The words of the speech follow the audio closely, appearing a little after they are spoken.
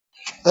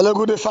Hello,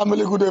 good day,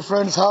 family, good day,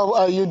 friends. How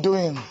are you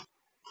doing?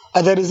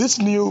 There is this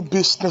new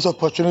business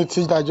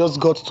opportunity that just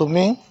got to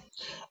me.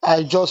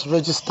 I just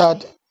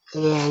registered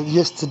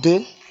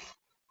yesterday,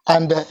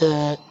 and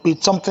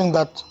it's something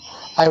that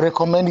I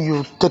recommend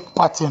you take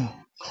part in.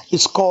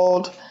 It's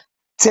called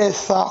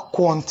Tether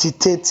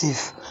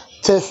Quantitative.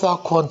 Tether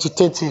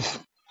Quantitative.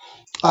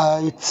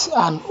 It's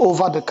an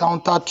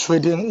over-the-counter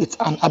trading. It's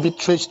an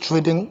arbitrage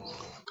trading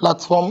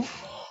platform.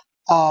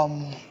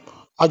 Um,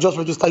 I just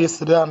registered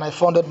yesterday and I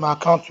funded my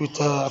account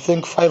with I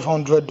think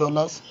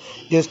 $500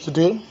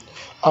 yesterday.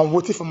 I'm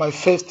waiting for my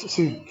first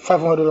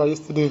 $500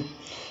 yesterday.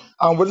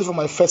 I'm waiting for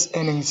my first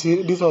earnings.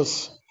 See, this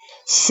was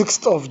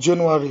 6th of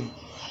January.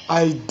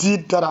 I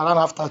did that around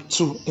after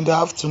 2 in the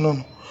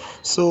afternoon.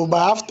 So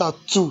by after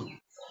 2,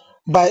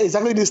 by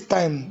exactly this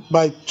time,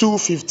 by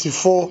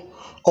 2:54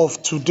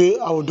 of today,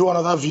 I will do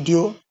another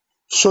video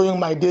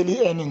showing my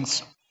daily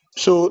earnings.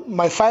 So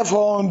my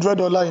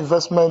 $500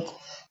 investment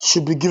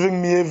should be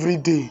giving me every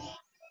day,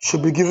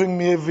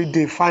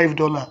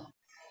 $5.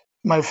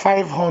 My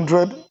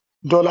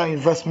 $500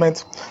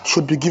 investment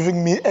should be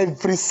giving me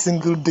every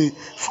single day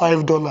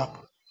 $5.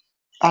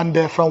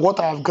 And from what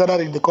I have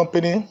gathered in the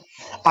company,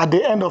 at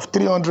the end of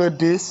 300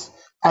 days,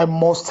 I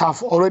must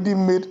have already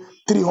made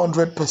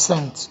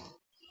 300%.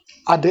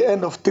 At the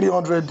end of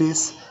 300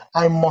 days,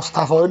 I must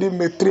have already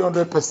made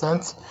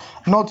 300%.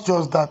 Not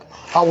just that,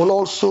 I will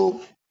also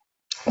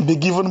be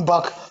given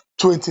back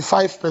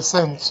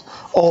 25%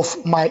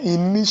 of my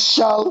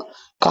initial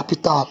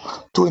capital.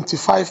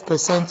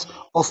 25%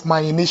 of my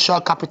initial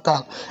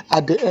capital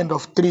at the end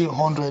of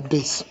 300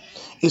 days.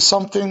 It's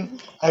something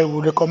I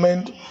would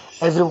recommend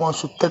everyone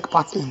should take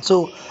part in.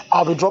 So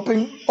I'll be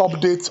dropping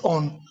updates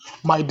on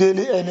my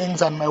daily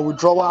earnings and my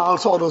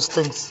withdrawals, all those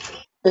things.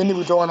 Any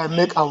withdrawal I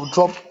make, I will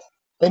drop.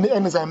 Any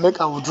earnings I make,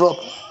 I will drop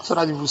so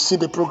that you will see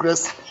the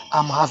progress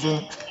I'm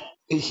having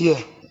here.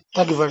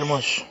 Thank you very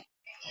much.